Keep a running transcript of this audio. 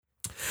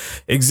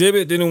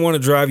Exhibit didn't want to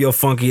drive your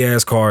funky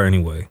ass car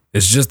anyway.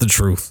 It's just the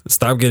truth.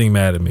 Stop getting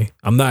mad at me.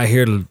 I'm not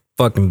here to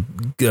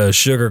fucking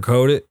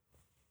sugarcoat it.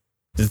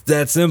 It's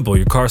that simple.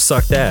 Your car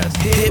sucked ass.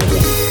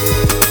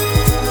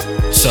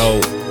 So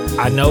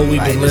I know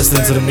we've been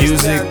listening to the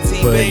music,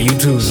 but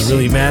YouTube's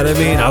really mad at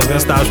me, and I was gonna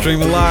stop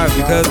streaming live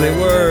because they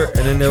were,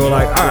 and then they were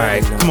like, all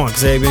right, come on,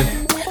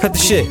 Kasabian, cut the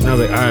shit. And I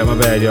was like, all right, my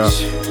bad, y'all.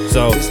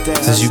 So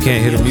since you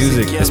can't hear the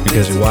music, it's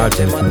because you're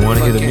watching. If you want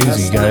to hear the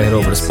music, you gotta head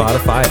over to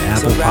Spotify,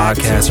 Apple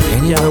Podcasts, or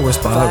anywhere where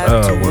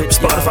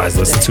Spotify's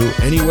listened to,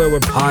 anywhere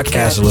where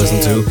podcasts are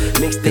listened to,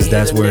 because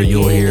that's where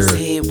you'll hear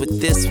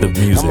the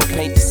music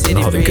and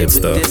all the good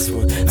stuff.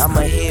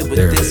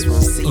 There it is.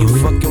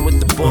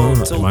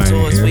 Am I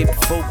in here?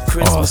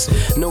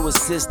 Awesome. No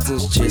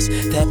assistance, just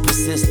that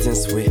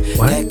persistence with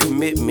that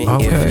commitment.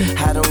 Okay. If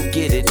I don't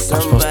get it,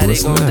 I'm supposed to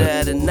listen to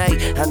that.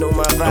 Tonight. I know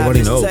my vibe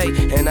is tight,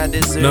 and I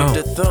deserve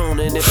the throne.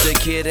 And if the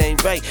kid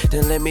ain't right,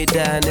 then let me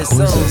die in this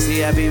song.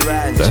 See, I be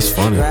riding, that's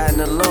funny.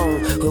 Riding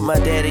alone with my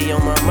daddy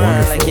on my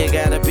mind. Like you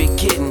gotta be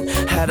kidding.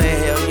 How the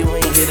hell you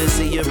ain't here to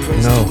see your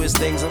prince do his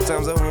thing?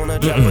 Sometimes I wanna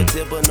drop a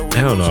tip, but no.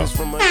 Hell no.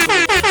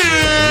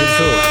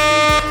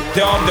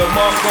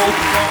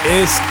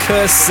 It's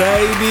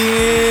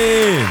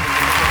Kasabian.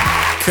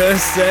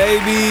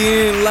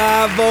 Kasabian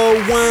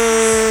Lavoe.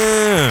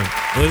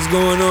 What's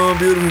going on,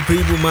 beautiful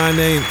people? My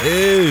name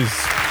is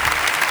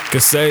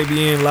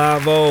Kasabian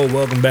Lavoe.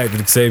 Welcome back to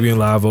the Kasabian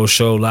Lavoe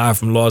Show, live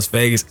from Las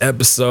Vegas.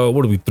 Episode,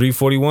 what are we,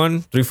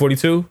 341?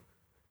 342?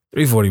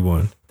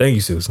 341. Thank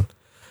you, Susan.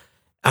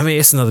 I mean,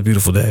 it's another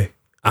beautiful day.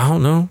 I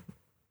don't know.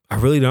 I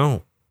really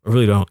don't.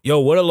 Yo,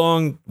 what a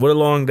long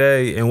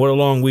day and what a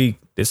long week.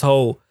 This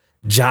whole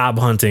job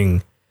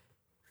hunting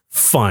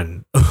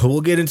fun.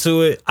 We'll get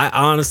into it. I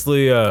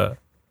honestly,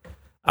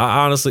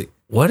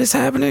 what is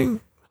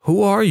happening?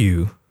 Who are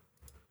you?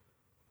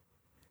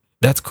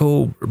 That's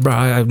cool, bro.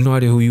 I have no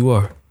idea who you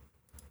are.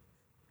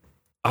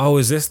 Oh,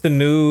 is this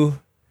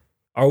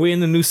are we in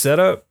the new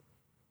setup?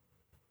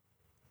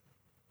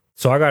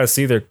 So I gotta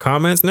see their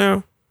comments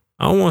now?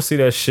 I don't want to see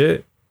that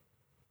shit.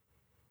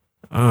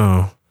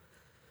 Oh.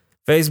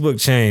 Facebook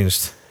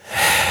changed.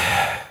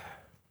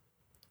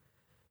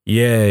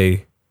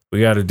 Yay. We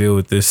got to deal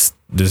with this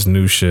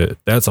new shit.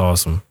 That's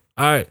awesome.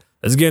 All right,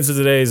 let's get into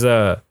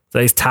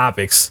today's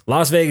topics.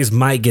 Las Vegas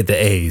might get the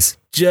A's.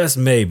 Just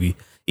maybe.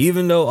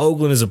 Even though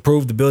Oakland is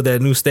approved to build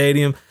that new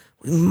stadium,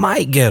 we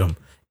might get them.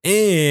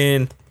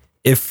 And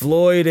if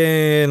Floyd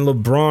and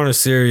LeBron are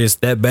serious,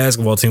 that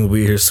basketball team will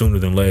be here sooner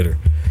than later.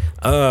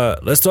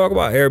 Let's talk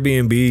about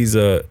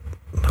Airbnbs.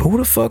 Who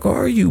the fuck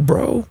are you,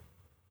 bro?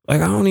 Like,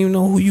 I don't even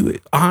know who you...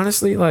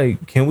 Honestly,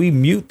 like, can we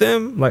mute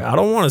them? Like, I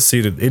don't want to see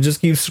it. It just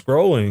keeps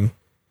scrolling.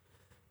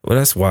 Well,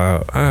 that's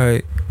wild. All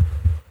right.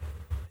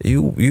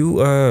 You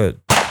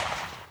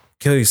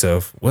kill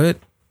yourself. What?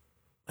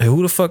 Hey,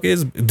 who the fuck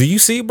is... Do you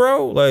see,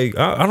 bro? Like,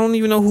 I don't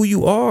even know who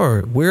you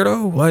are.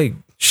 Weirdo. Like,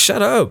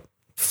 shut up.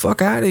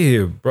 Fuck out of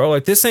here, bro.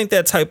 Like, this ain't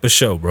that type of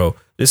show, bro.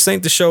 This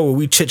ain't the show where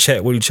we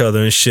chit-chat with each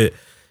other and shit.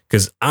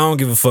 Because I don't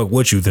give a fuck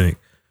what you think.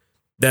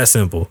 That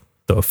simple.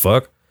 The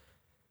fuck?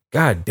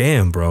 God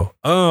damn, bro.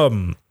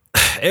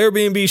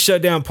 Airbnb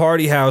shut down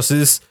party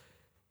houses.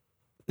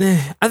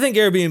 I think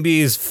Airbnb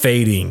is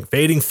fading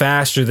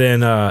faster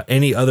than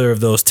any other of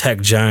those tech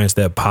giants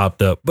that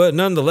popped up. But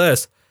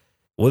nonetheless,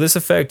 will this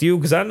affect you?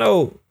 Because I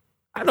know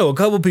a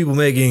couple people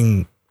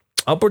making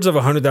upwards of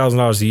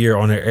 $100,000 a year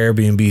on their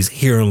Airbnbs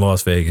here in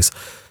Las Vegas.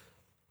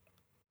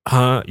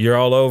 You're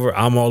all over.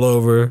 I'm all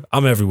over.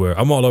 I'm everywhere.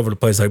 I'm all over the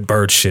place like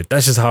bird shit.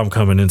 That's just how I'm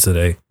coming in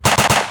today.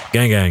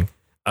 Gang.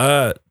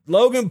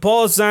 Logan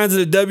Paul signs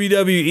to the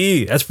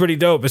WWE. That's pretty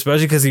dope,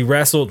 especially because he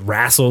wrestled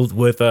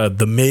with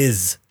The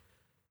Miz.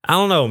 I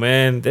don't know,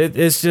 man.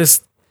 It's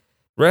just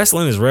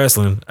wrestling is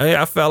wrestling.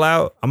 I fell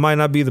out. I might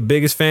not be the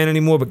biggest fan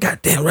anymore, but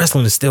goddamn,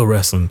 wrestling is still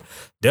wrestling.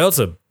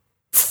 Delta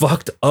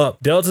fucked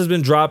up. Delta's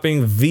been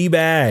dropping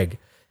V-Bag.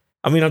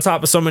 I mean, on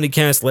top of so many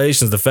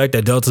cancellations, the fact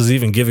that Delta's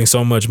even giving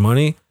so much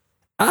money,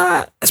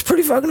 that's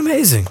pretty fucking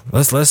amazing.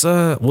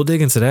 We'll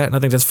dig into that, and I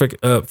think that's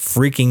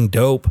freaking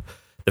dope.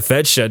 The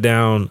Fed shut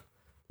down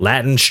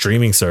Latin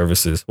streaming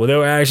services. Well, they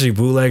were actually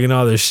bootlegging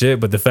all this shit,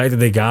 but the fact that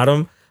they got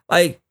them,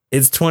 like,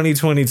 it's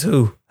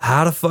 2022.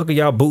 How the fuck are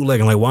y'all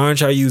bootlegging? Like, why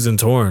aren't y'all using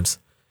torrents?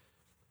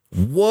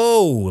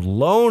 Whoa,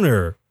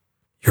 loner.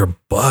 You're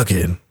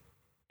bugging.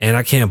 And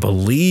I can't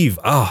believe,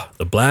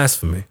 the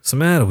blasphemy. What's the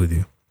matter with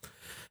you?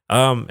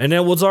 And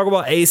then we'll talk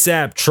about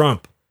ASAP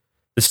Trump.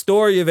 The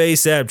story of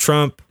ASAP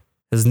Trump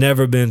has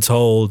never been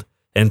told.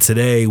 And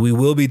today we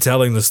will be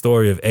telling the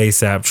story of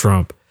ASAP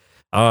Trump.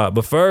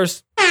 But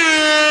first,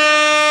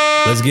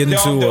 let's get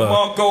into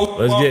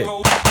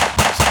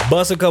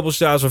bust a couple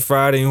shots for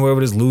Friday and whoever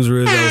this loser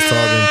is that was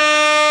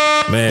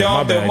talking. Man,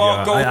 my bad,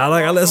 y'all.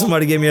 I let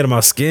somebody get me out of my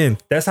skin.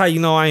 That's how you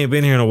know I ain't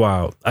been here in a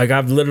while. Like,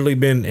 I've literally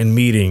been in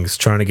meetings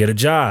trying to get a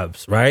job,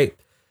 right?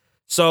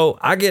 So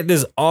I get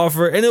this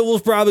offer, and it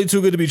was probably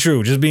too good to be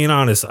true, just being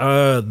honest.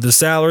 The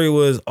salary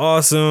was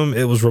awesome.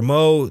 It was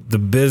remote. The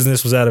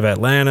business was out of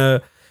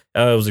Atlanta.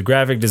 It was a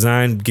graphic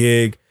design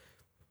gig.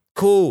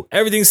 Cool.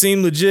 Everything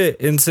seemed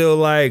legit until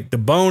like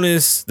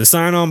the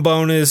sign-on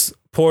bonus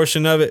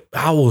portion of it.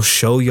 I will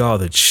show y'all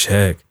the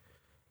check.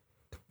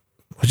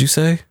 What'd you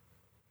say?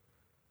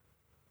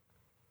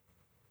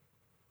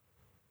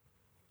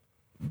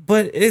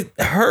 But it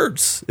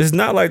hurts. It's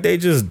not like they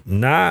just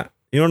not.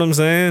 You know what I'm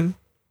saying?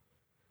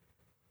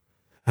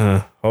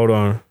 Hold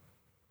on.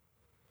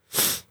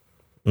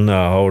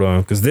 No, hold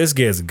on. Because this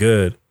gets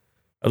good.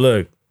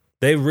 Look,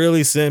 they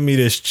really sent me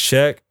this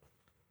check.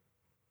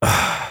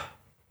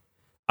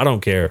 I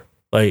don't care.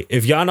 Like,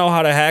 if y'all know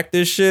how to hack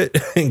this shit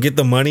and get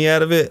the money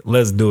out of it,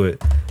 let's do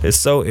it. It's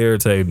so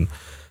irritating.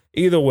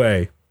 Either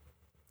way,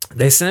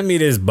 they sent me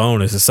this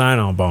bonus, a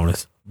sign-on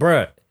bonus.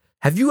 Bruh,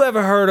 have you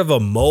ever heard of a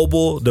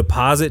mobile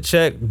deposit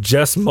check?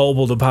 Just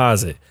mobile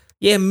deposit.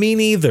 Yeah, me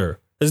neither.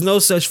 There's no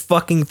such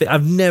fucking thing.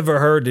 I've never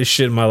heard this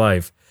shit in my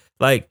life.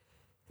 Like,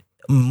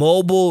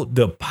 mobile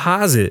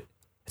deposit?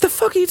 What the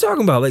fuck are you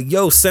talking about? Like,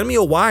 yo, send me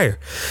a wire.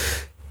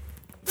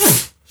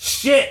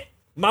 Shit.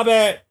 My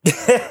bad.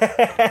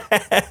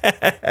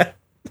 I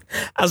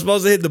was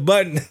supposed to hit the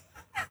button.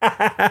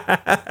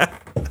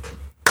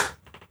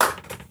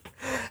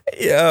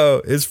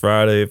 Yo, it's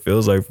Friday. It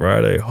feels like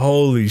Friday.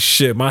 Holy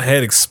shit. My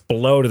head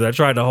exploded. I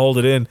tried to hold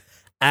it in.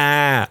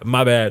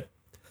 My bad.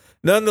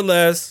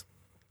 Nonetheless,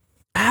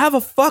 I have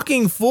a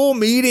fucking full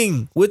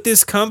meeting with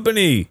this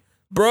company.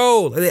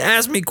 Bro, they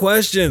asked me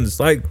questions.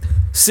 Like,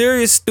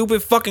 serious,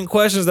 stupid fucking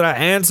questions that I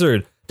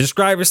answered.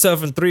 Describe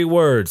yourself in 3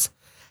 words.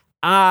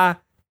 I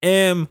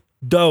am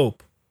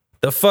dope.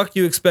 The fuck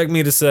you expect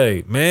me to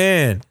say?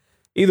 Man.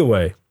 Either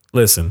way,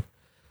 listen.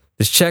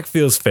 This check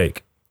feels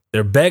fake.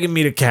 They're begging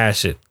me to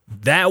cash it.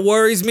 That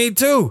worries me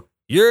too.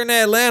 You're in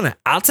Atlanta.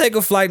 I'll take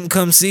a flight and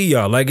come see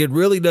y'all. Like, it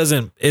really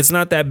doesn't, it's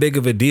not that big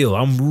of a deal.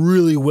 I'm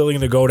really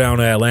willing to go down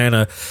to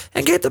Atlanta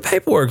and get the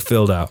paperwork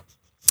filled out.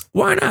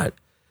 Why not?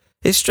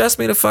 It stressed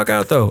me the fuck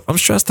out though. I'm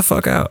stressed the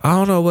fuck out. I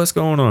don't know what's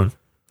going on.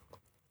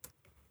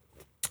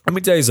 Let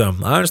me tell you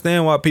something. I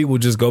understand why people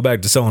just go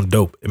back to selling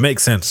dope. It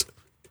makes sense.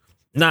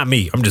 Not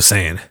me. I'm just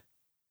saying.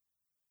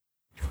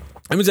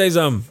 Let me tell you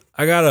something.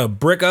 I got a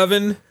brick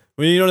oven.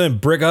 You know them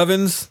brick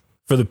ovens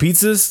for the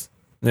pizzas?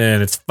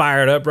 And it's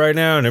fired up right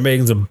now. And they're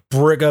making some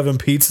brick oven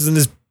pizzas in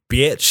this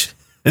bitch.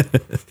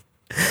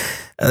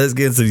 Let's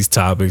get into these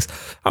topics.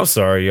 I'm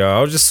sorry, y'all.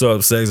 I was just so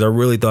upset because I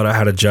really thought I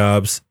had a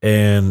jobs.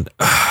 And,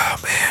 oh,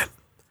 man.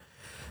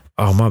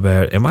 Oh, my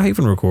bad. Am I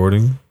even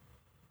recording?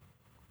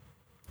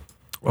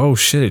 Oh,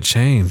 shit. It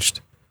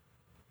changed.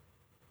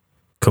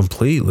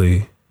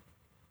 Completely.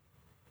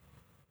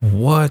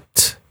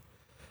 What?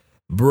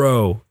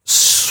 Bro,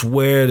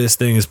 swear this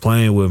thing is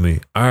playing with me.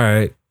 All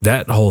right.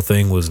 That whole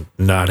thing was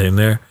not in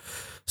there.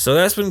 So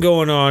that's been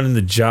going on in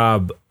the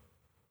job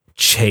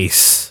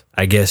chase,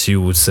 I guess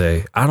you would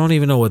say. I don't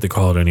even know what to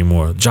call it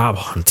anymore. Job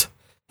hunt.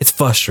 It's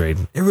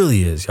frustrating. It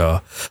really is,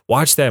 y'all.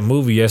 Watch that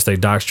movie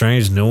yesterday, Doc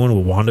Strange, new one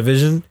with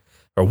WandaVision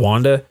or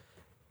Wanda.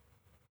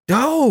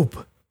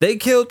 Dope. They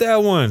killed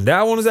that one.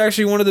 That one is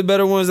actually one of the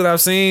better ones that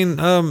I've seen.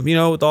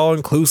 With all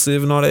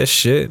inclusive and all that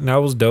shit. And that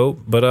was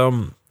dope. But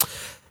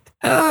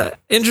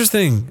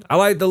interesting. I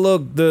like the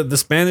look. The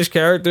Spanish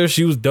character,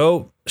 she was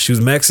dope. She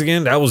was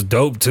Mexican. That was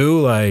dope too.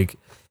 Like,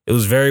 it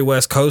was very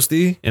West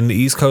Coasty and the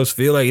East Coast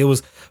feel. Like, it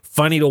was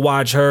funny to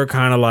watch her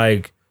kind of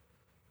like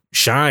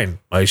shine.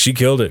 Like, she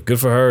killed it. Good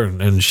for her.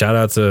 And shout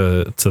out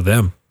to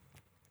them.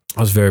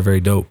 That was very, very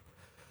dope.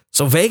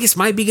 So Vegas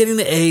might be getting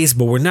the A's,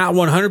 but we're not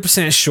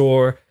 100%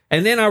 sure.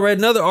 And then I read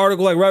another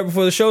article like right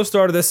before the show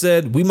started that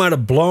said we might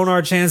have blown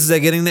our chances at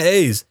getting the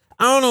A's.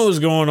 I don't know what's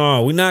going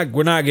on.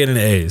 We're not getting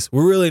the A's.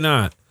 We're really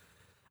not.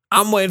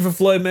 I'm waiting for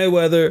Floyd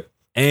Mayweather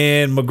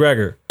and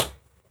McGregor.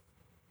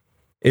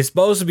 It's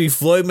supposed to be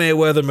Floyd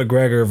Mayweather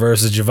McGregor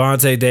versus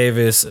Gervonta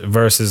Davis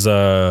versus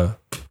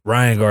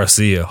Ryan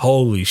Garcia.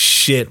 Holy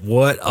shit,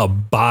 what a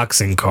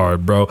boxing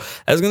card, bro.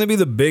 That's going to be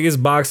the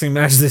biggest boxing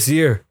match this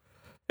year.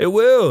 It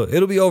will.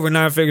 It'll be over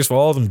 9 figures for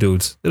all of them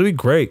dudes. It'll be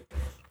great.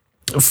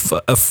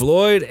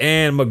 Floyd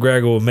and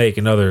McGregor will make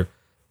another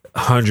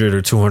 $100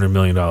 or $200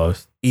 million.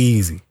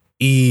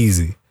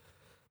 Easy.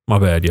 My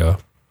bad, y'all.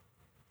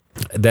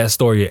 That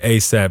story of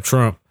ASAP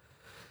Trump,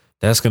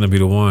 that's going to be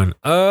the one.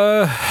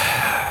 Man,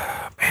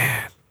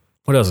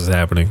 what else is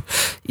happening?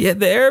 Yeah,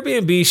 the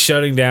Airbnb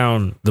shutting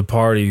down the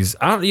parties.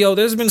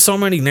 There's been so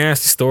many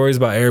nasty stories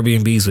about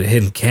Airbnbs with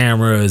hidden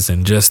cameras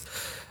and just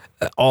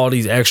all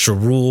these extra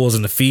rules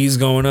and the fees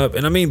going up.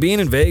 And I mean, being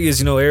in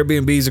Vegas,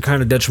 Airbnbs are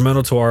kind of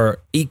detrimental to our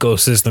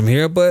ecosystem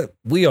here, but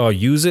we all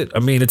use it. I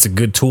mean, it's a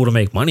good tool to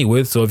make money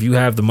with. So if you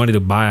have the money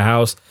to buy a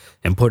house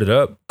and put it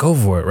up, go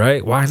for it,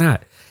 right? Why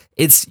not?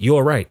 It's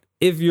your right.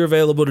 If you're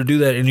available to do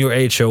that in your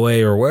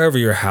HOA or wherever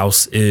your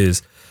house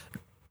is,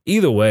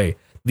 either way,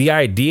 the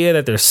idea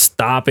that they're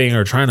stopping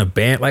or trying to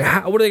ban, like,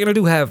 what are they going to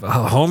do? Have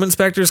home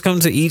inspectors come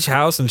to each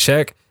house and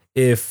check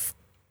if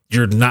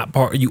you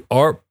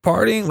are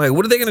partying? Like,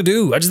 what are they going to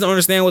do? I just don't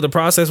understand what the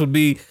process would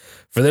be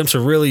for them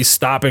to really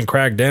stop and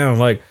crack down.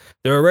 Like,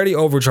 they're already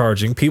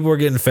overcharging. People are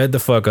getting fed the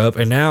fuck up.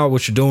 And now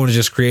what you're doing is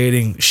just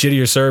creating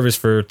shittier service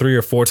for 3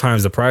 or 4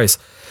 times the price.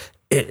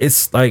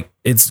 it's like,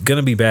 it's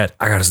gonna be bad.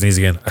 I gotta sneeze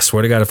again. I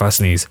swear to God, if I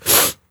sneeze,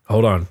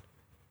 hold on.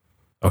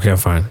 Okay, I'm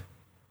fine.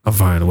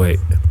 Wait,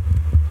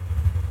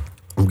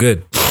 I'm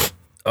good.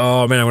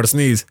 Oh man, I'm gonna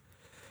sneeze.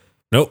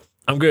 Nope,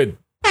 I'm good.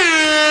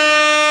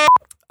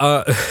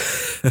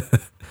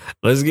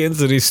 Let's get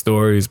into these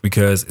stories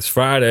because it's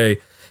Friday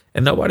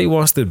and nobody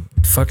wants to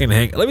fucking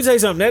hang. Let me tell you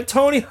something. That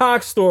Tony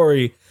Hawk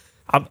story.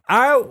 All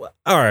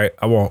right,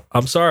 I won't.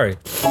 I'm sorry.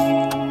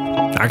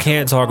 I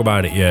can't talk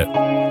about it yet.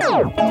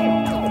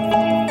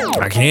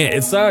 I can't.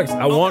 It sucks.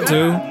 I want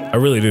to. I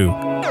really do.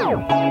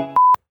 All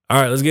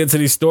right, let's get into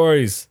these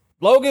stories.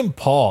 Logan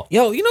Paul.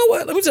 Yo, you know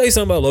what? Let me tell you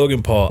something about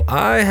Logan Paul.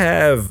 I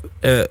have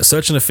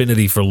such an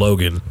affinity for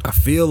Logan. I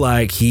feel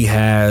like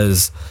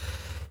he's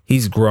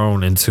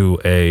grown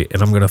into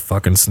and I'm going to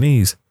fucking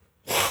sneeze.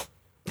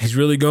 He's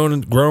really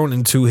grown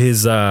into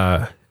his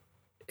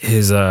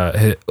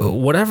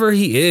whatever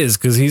he is,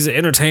 because he's an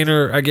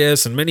entertainer, I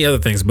guess, and many other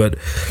things, but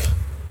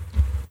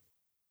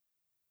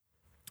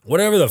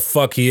whatever the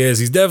fuck he is,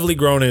 he's definitely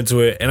grown into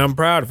it, and I'm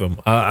proud of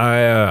him.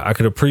 I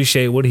could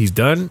appreciate what he's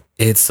done.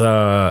 It's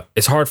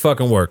hard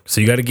fucking work,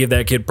 so you got to give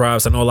that kid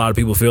props. I know a lot of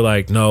people feel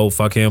like, no,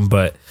 fuck him,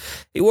 but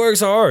he works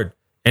hard,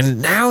 and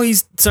now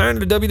he's signed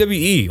to the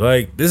WWE.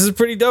 Like, this is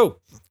pretty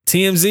dope.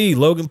 TMZ,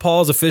 Logan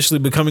Paul is officially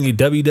becoming a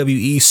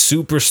WWE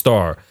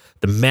superstar.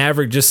 The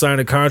Maverick just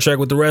signed a contract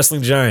with the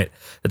wrestling giant.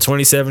 The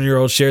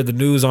 27-year-old shared the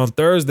news on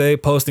Thursday,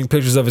 posting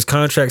pictures of his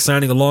contract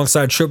signing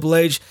alongside Triple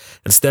H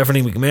and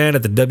Stephanie McMahon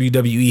at the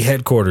WWE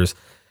headquarters.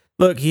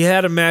 Look, he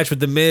had a match with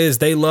The Miz.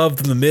 They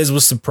loved him. The Miz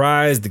was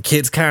surprised. The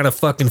kid's kind of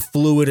fucking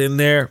fluid in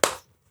there.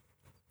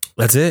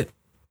 That's it.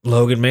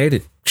 Logan made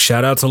it.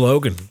 Shout out to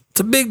Logan. It's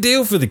a big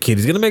deal for the kid.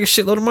 He's going to make a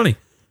shitload of money.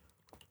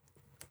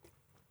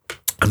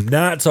 I'm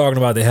not talking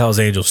about the Hell's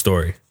Angels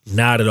story.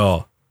 Not at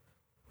all.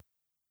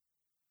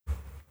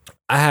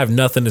 I have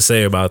nothing to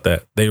say about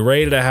that. They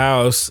raided a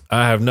house.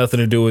 I have nothing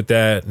to do with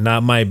that.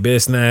 Not my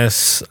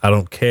business. I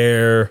don't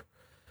care.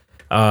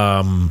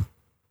 Not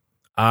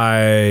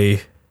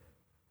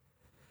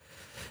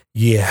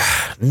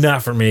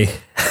for me.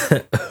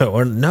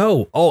 Or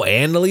no. Oh,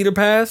 and the leader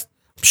passed?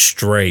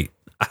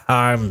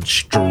 I'm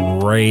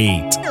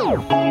straight.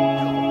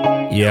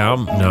 Yeah,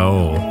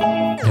 no.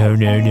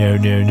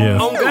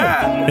 Oh,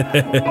 God.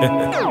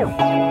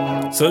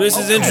 So this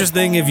is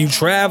interesting. If you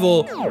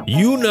travel,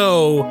 you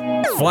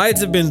know,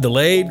 flights have been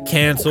delayed,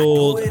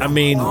 canceled. I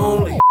mean,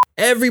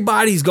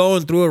 everybody's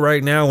going through it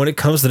right now when it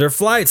comes to their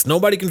flights.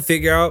 Nobody can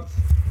figure out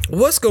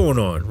what's going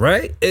on,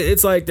 right?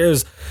 It's like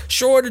there's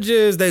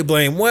shortages. They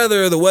blame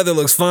weather. The weather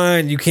looks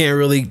fine. You can't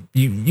really,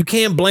 you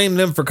can't blame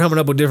them for coming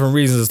up with different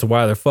reasons as to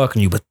why they're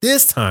fucking you. But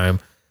this time,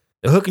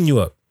 they're hooking you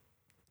up.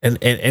 And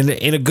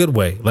in a good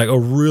way, like a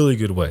really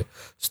good way.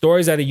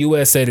 Stories out of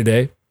USA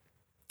Today.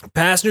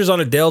 Passengers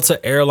on a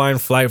Delta airline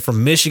flight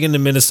from Michigan to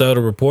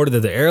Minnesota reported that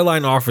the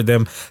airline offered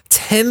them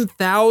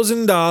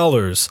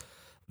 $10,000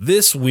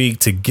 this week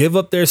to give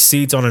up their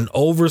seats on an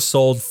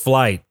oversold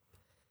flight.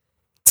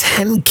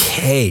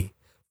 $10K.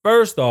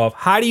 First off,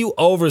 how do you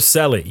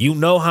oversell it? You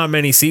know how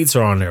many seats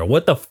are on there.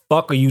 What the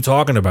fuck are you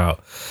talking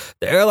about?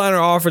 The airliner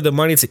offered the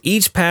money to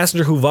each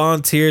passenger who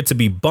volunteered to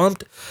be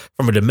bumped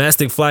from a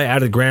domestic flight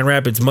out of Grand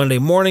Rapids Monday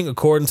morning,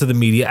 according to the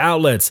media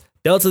outlets.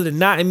 Delta did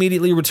not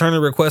immediately return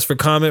a request for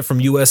comment from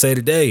USA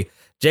Today.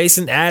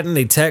 Jason Atten,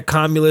 a tech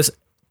columnist.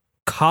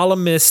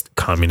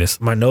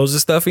 My nose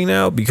is stuffy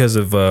now because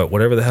of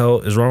whatever the hell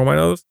is wrong with my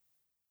nose.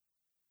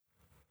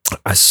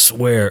 I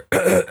swear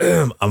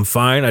I'm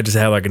fine. I just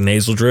had like a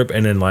nasal drip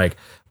and then like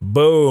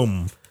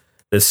boom,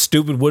 this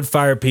stupid wood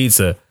fire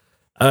pizza.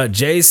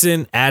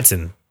 Jason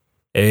Atten,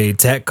 a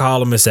tech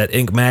columnist at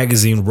Inc.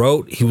 magazine,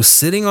 wrote he was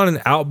sitting on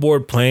an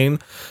outboard plane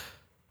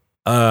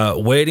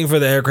waiting for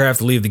the aircraft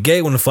to leave the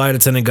gate when the flight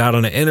attendant got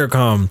on the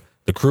intercom.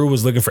 The crew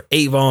was looking for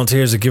 8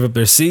 volunteers to give up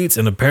their seats,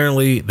 and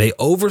apparently they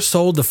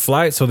oversold the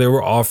flight, so they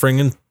were offering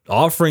them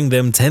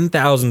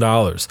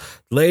 $10,000.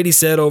 The lady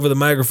said over the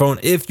microphone,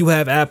 "If you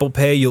have Apple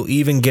Pay, you'll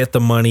even get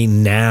the money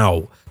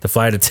now." The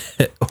flight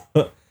attendant,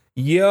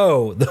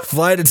 the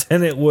flight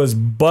attendant was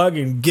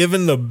bugging,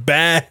 giving the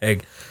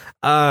bag.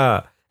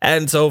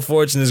 And so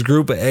fortunate, this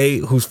group of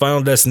 8, whose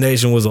final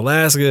destination was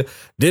Alaska,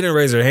 didn't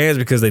raise their hands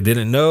because they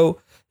didn't know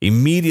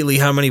immediately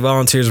how many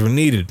volunteers were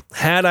needed.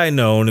 Had I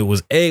known it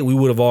was 8, we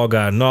would have all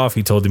gotten off,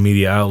 he told the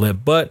media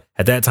outlet. But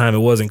at that time, it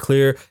wasn't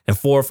clear, and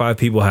 4 or 5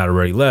 people had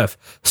already left.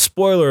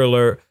 Spoiler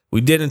alert,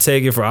 we didn't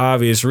take it for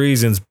obvious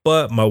reasons,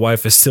 but my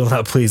wife is still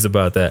not pleased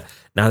about that.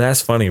 Now,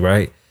 that's funny,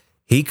 right?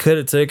 He could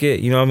have took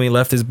it,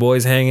 left his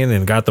boys hanging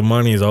and got the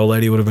money. His old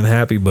lady would have been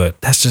happy, but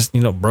that's just,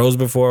 bros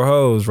before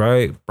hoes,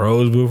 right?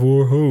 Bros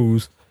before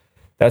hoes.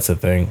 That's a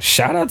thing.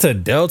 Shout out to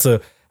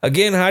Delta.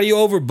 Again, how do you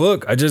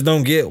overbook? I just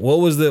don't get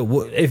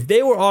if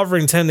they were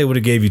offering 10, they would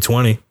have gave you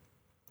 20.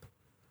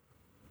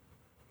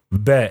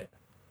 Bet.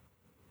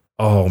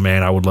 Oh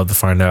man, I would love to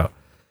find out.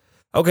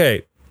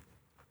 Okay.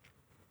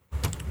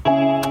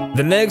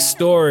 The next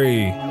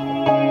story,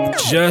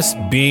 just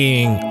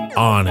being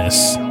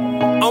honest.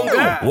 Oh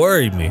God.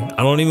 Worried me.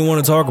 I don't even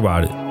want to talk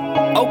about it.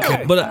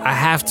 Okay. But I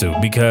have to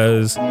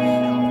because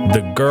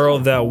the girl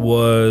that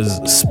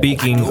was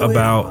speaking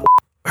about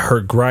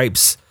her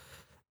gripes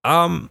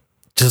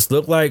just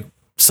looked like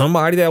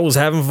somebody that was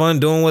having fun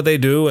doing what they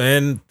do,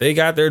 and they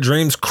got their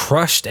dreams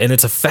crushed, and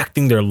it's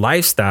affecting their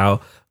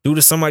lifestyle due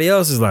to somebody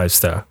else's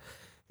lifestyle.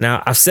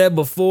 Now, I've said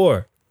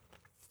before,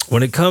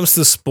 when it comes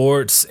to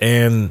sports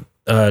and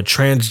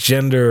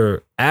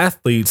transgender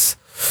athletes,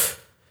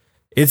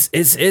 it's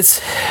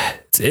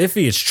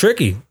iffy. It's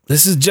tricky.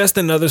 This is just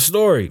another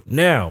story.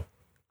 Now,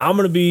 I'm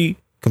going to be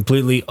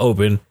completely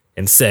open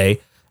and say,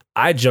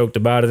 I joked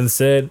about it and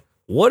said,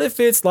 what if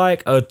it's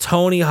like a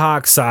Tony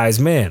Hawk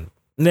sized man?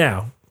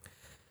 Now,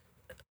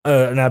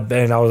 I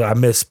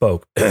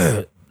misspoke.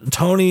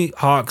 Tony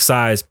Hawk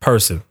sized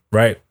person,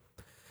 right?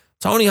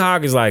 Tony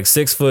Hawk is like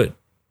 6 foot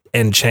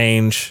and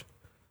change,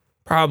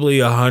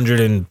 probably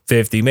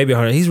 150, maybe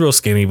 100. He's real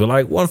skinny, but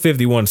like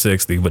 150,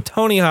 160. But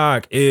Tony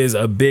Hawk is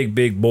a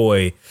big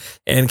boy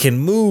and can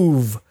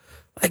move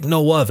like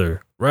no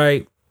other,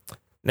 right?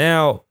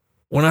 Now,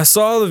 when I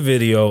saw the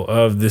video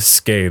of this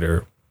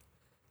skater,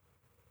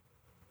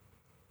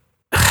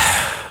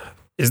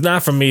 it's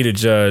not for me to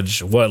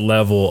judge what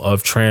level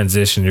of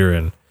transition you're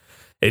in.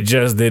 It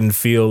just didn't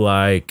feel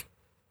like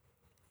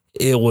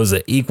it was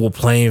an equal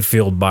playing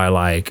field by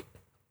like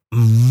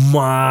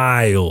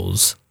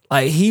miles.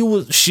 Like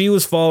she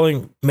was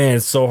falling. Man,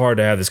 it's so hard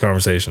to have this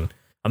conversation.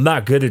 I'm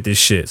not good at this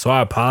shit, so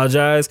I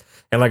apologize.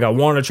 And like, I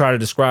want to try to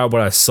describe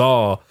what I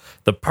saw.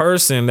 The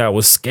person that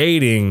was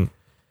skating,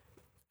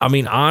 I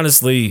mean,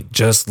 honestly,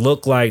 just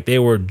looked like they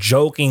were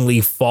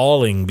jokingly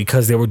falling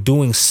because they were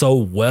doing so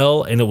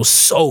well, and it was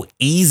so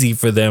easy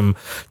for them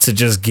to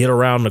just get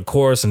around the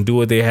course and do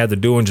what they had to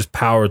do and just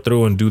power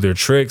through and do their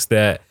tricks,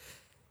 that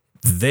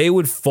they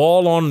would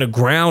fall on the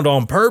ground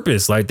on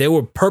purpose. Like, they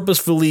were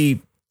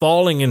purposefully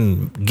falling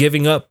and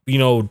giving up,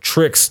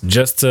 tricks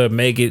just to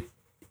make it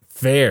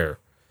fair.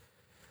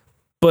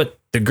 But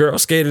the girl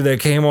skater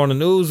that came on the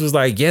news was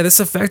like, yeah, this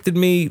affected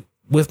me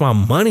with my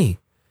money.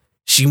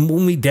 She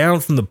moved me down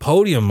from the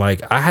podium.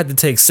 Like, I had to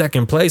take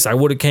second place. I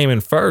would have came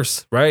in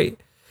first, right?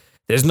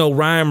 There's no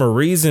rhyme or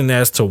reason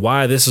as to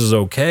why this is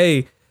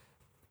okay.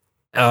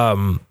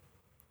 I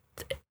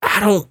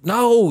don't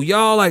know,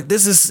 y'all. Like,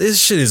 this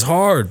shit is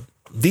hard.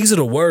 These are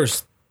the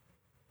worst.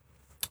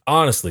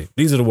 Honestly,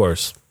 these are the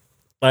worst.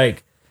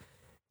 Like,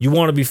 you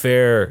want to be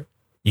fair.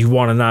 You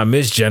want to not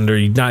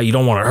misgender. You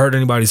don't want to hurt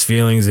anybody's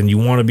feelings, and you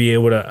want to be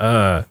able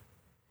to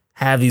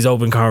have these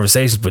open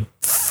conversations, but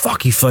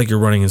fuck, you feel like you're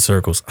running in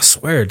circles. I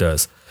swear it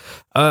does.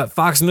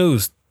 Fox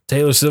News.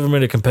 Taylor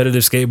Silverman, a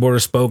competitive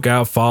skateboarder, spoke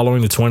out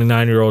following the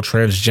 29-year-old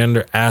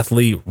transgender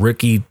athlete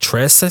Ricky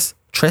Tresses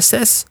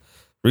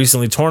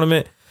recently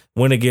tournament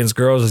win against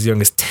girls as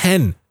young as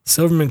 10.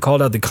 Silverman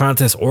called out the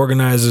contest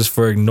organizers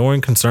for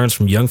ignoring concerns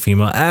from young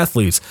female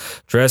athletes.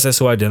 Tresses,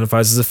 who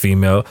identifies as a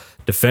female,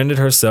 defended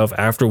herself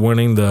after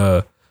winning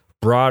the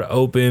Broad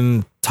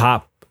Open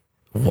top.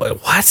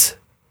 What?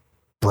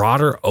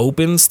 Broader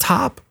Opens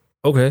top?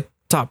 Okay.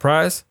 Top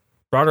prize?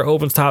 Broader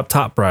Opens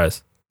top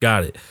prize.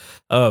 Got it.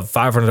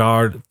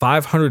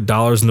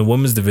 $500 in the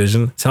women's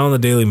division. Telling the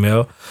Daily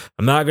Mail,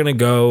 I'm not going to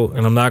go,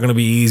 and I'm not going to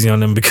be easy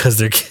on them because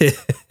they're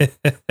kids.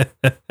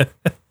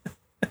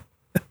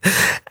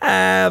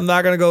 I'm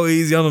not going to go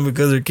easy on them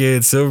because they're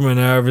kids. Silverman,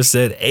 however,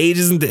 said age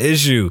isn't the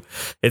issue.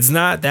 It's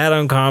not that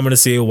uncommon to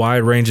see a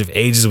wide range of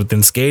ages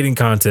within skating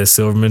contests,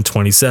 Silverman,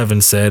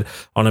 27, said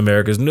on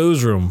America's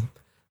Newsroom.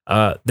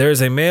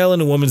 There's a male in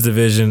the women's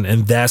division,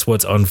 and that's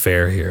what's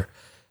unfair here.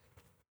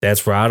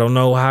 That's where I don't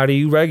know, how do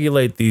you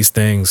regulate these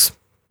things?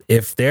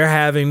 If they're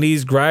having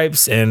these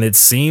gripes, and it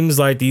seems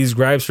like these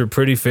gripes are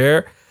pretty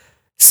fair,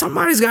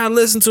 somebody's got to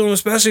listen to them,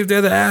 especially if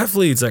they're the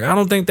athletes. Like, I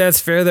don't think that's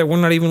fair that we're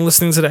not even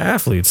listening to the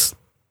athletes.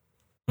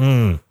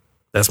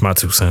 That's my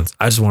 2 cents.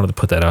 I just wanted to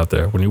put that out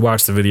there. When you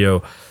watch the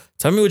video,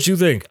 tell me what you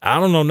think. I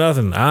don't know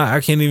nothing. I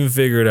can't even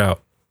figure it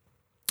out.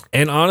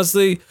 And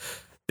honestly,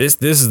 This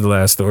is the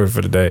last story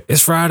for the day.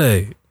 It's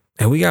Friday,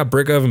 and we got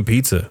brick oven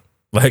pizza.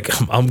 Like,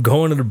 I'm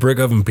going to the brick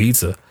oven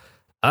pizza.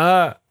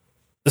 The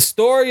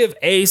story of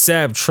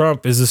ASAP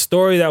Trump is a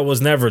story that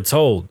was never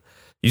told.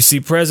 You see,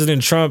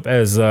 President Trump,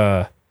 as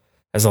a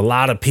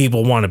lot of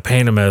people want to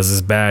paint him as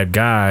this bad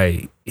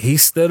guy, he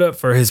stood up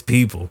for his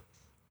people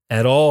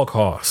at all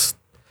costs.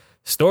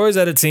 Stories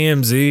out of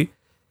TMZ,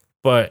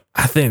 but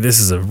I think this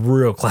is a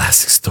real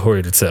classic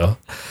story to tell.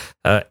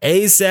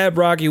 ASAP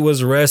Rocky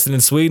was arrested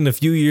in Sweden a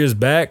few years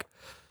back,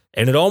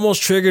 and it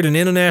almost triggered an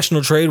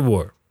international trade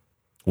war,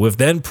 with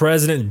then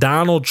President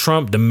Donald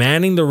Trump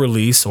demanding the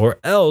release, or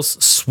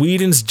else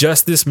Sweden's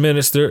justice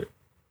minister,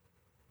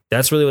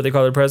 that's really what they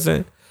call their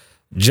president,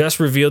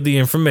 just revealed the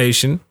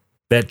information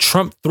that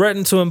Trump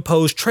threatened to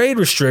impose trade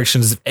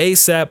restrictions if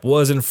ASAP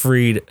wasn't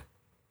freed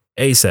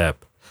ASAP.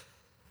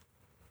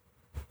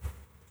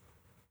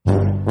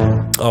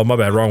 Oh, my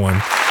bad, wrong one.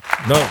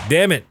 No,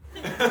 damn it.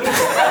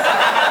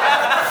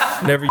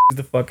 Never used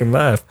the fucking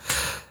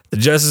laugh. The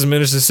justice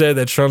minister said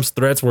that Trump's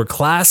threats were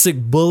classic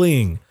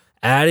bullying,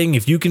 adding,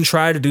 if you can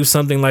try to do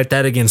something like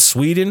that against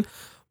Sweden,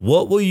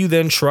 What will you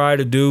then try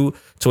to do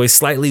to a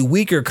slightly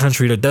weaker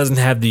country that doesn't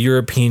have the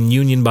European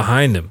Union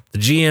behind them? The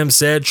GM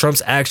said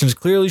Trump's actions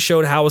clearly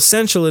showed how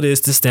essential it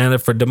is to stand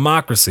up for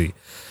democracy.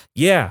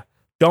 Yeah,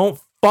 don't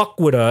fuck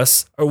with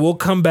us or we'll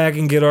come back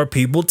and get our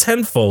people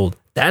tenfold.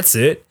 That's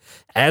it.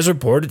 As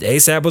reported,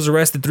 ASAP was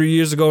arrested 3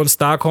 years ago in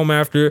Stockholm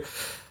after,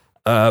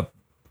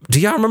 do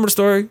y'all remember the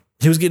story?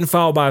 He was getting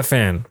followed by a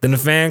fan. Then the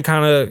fan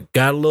kind of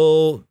got a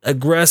little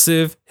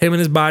aggressive. Him and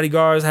his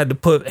bodyguards had to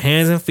put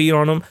hands and feet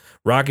on him.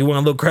 Rocky went a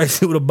little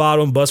crazy with a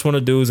bottle and bust one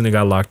of the dudes and they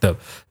got locked up.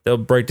 They'll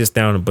break this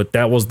down, but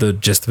that was the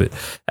gist of it.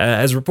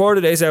 As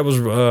reported, ASAP was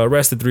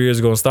arrested 3 years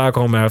ago in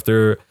Stockholm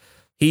after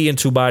he and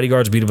 2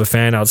 bodyguards beat up a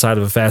fan outside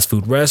of a fast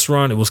food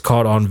restaurant. It was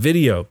caught on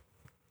video.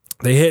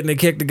 They hit and they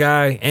kicked the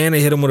guy and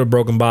they hit him with a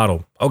broken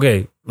bottle.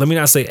 Okay, let me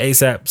not say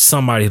ASAP.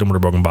 Somebody hit him with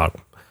a broken bottle.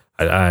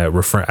 I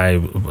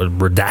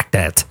redact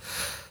that.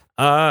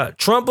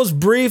 Trump was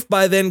briefed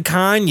by then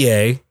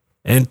Kanye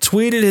and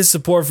tweeted his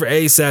support for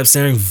ASAP,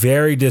 saying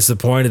very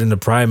disappointed in the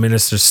Prime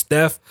Minister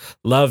Steph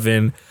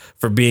Levin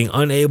for being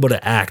unable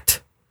to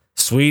act.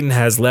 Sweden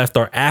has left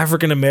our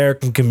African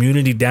American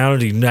community down in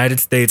the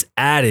United States,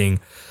 adding,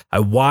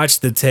 I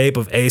watched the tape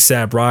of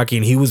ASAP Rocky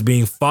and he was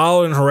being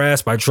followed and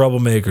harassed by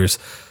troublemakers.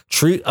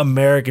 Treat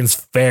Americans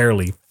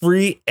fairly.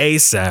 Free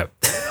ASAP.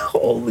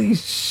 Holy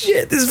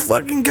shit, this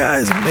fucking guy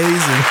is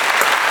amazing.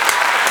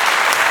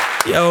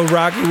 Yo,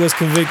 Rocky was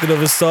convicted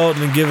of assault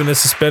and given a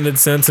suspended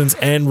sentence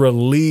and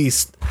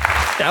released.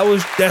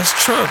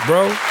 That's Trump,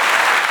 bro.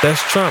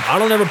 That's Trump. I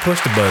don't ever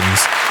push the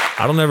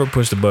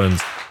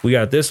buttons. We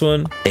got this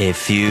one. A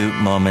few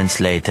moments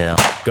later.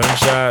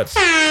 Gunshots,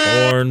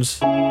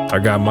 horns. I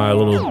got my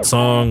little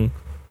song.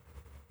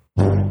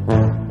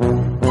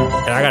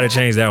 And I gotta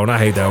change that one. I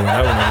hate that one.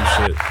 That one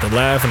ain't shit. The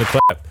laugh and the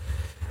clap.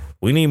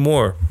 We need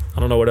more. I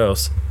don't know what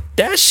else.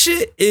 That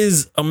shit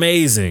is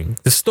amazing.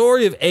 The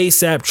story of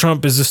ASAP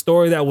Trump is a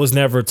story that was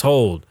never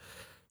told.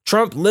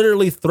 Trump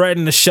literally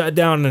threatened to shut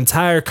down an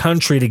entire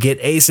country to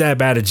get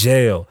ASAP out of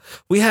jail.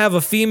 We have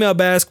a female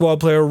basketball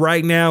player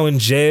right now in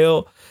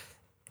jail,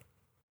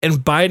 and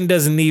Biden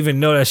doesn't even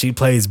know that she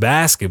plays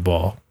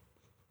basketball.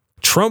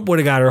 Trump would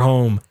have got her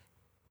home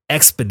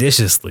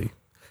expeditiously.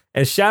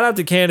 And shout out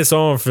to Candace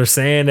Owens for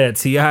saying that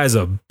T.I. is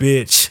a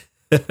bitch.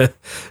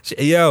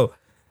 Yo,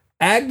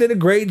 Act did a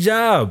great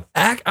job.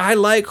 I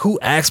like who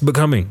Act's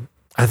becoming.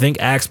 I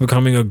think Act's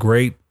becoming a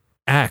great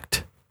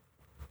act.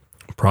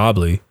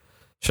 Probably.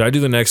 Should I do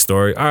the next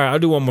story? All right, I'll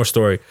do one more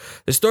story.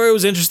 The story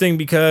was interesting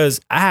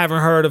because I haven't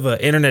heard of an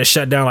internet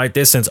shutdown like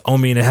this since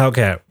Omi and the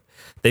Hellcat.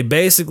 The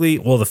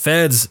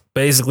feds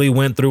basically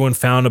went through and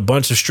found a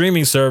bunch of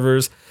streaming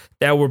servers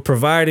that were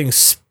providing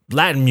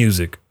Latin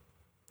music.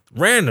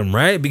 Random,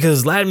 right?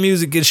 Because Latin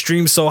music gets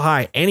streamed so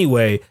high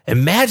anyway.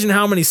 Imagine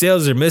how many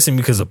sales are missing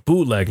because of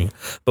bootlegging.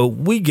 But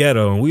we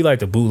ghetto and we like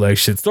to bootleg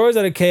shit. Stories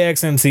out of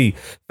KXNT.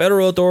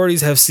 Federal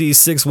authorities have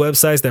seized 6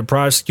 websites that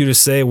prosecutors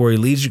say were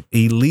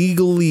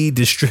illegally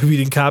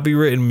distributing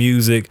copywritten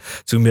music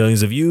to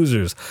millions of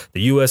users.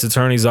 The U.S.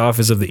 Attorney's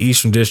Office of the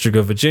Eastern District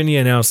of Virginia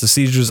announced the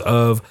seizures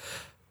on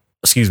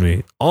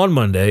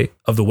Monday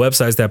of the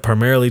websites that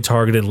primarily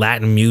targeted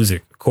Latin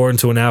music. According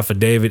to an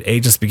affidavit,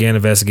 agents began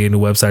investigating the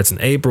websites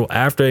in April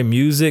after a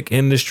music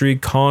industry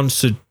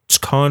consortium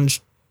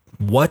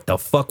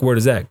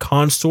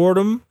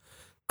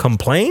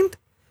complained?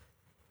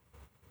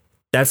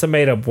 That's a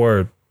made up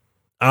word.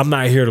 I'm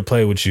not here to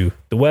play with you.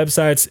 The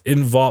websites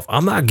involved,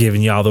 I'm not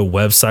giving y'all the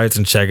websites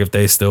and check if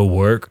they still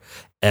work.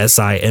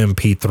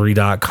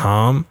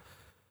 simp3.com,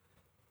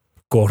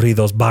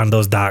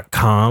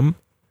 corridosbandos.com,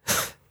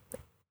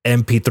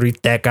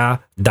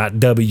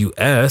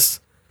 mp3teca.ws.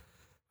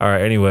 All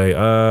right, anyway,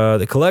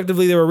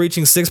 collectively they were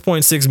reaching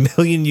 6.6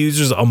 million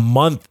users a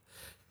month.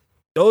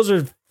 Those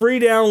are free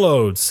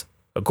downloads.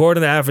 According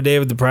to the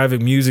affidavit, the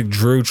private music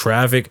drew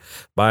traffic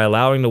by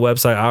allowing the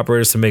website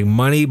operators to make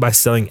money by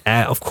selling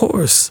ads. Of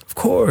course.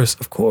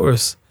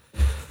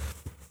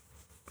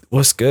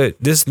 What's good?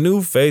 This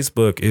new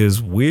Facebook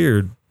is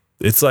weird.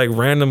 It's like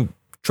random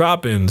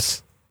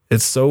drop-ins.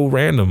 It's so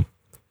random.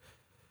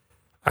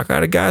 I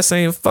got a guy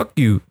saying, fuck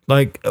you.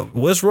 Like,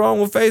 what's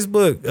wrong with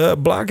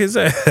Facebook? Block his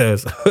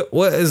ass.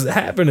 What is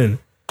happening?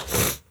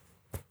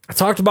 I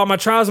talked about my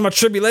trials and my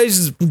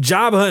tribulations,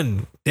 job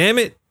hunting. Damn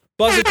it.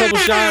 Bust a couple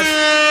shots.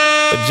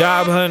 But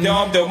job hunting.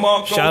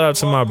 Shout out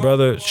to my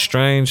brother,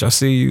 Strange. I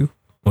see you.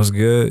 What's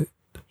good?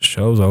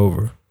 Show's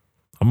over.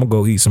 I'm going to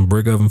go eat some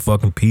brick oven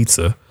fucking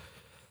pizza.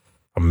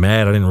 I'm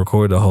mad I didn't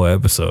record the whole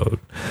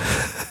episode.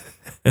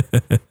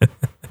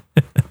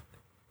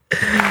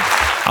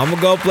 I'm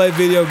gonna go play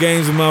video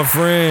games with my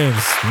friends.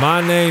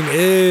 My name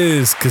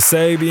is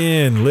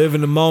Kasabian. Live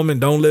in the moment,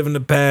 don't live in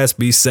the past.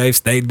 Be safe,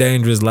 stay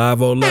dangerous.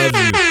 Lavoe, love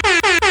you.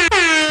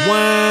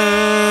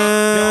 Wow.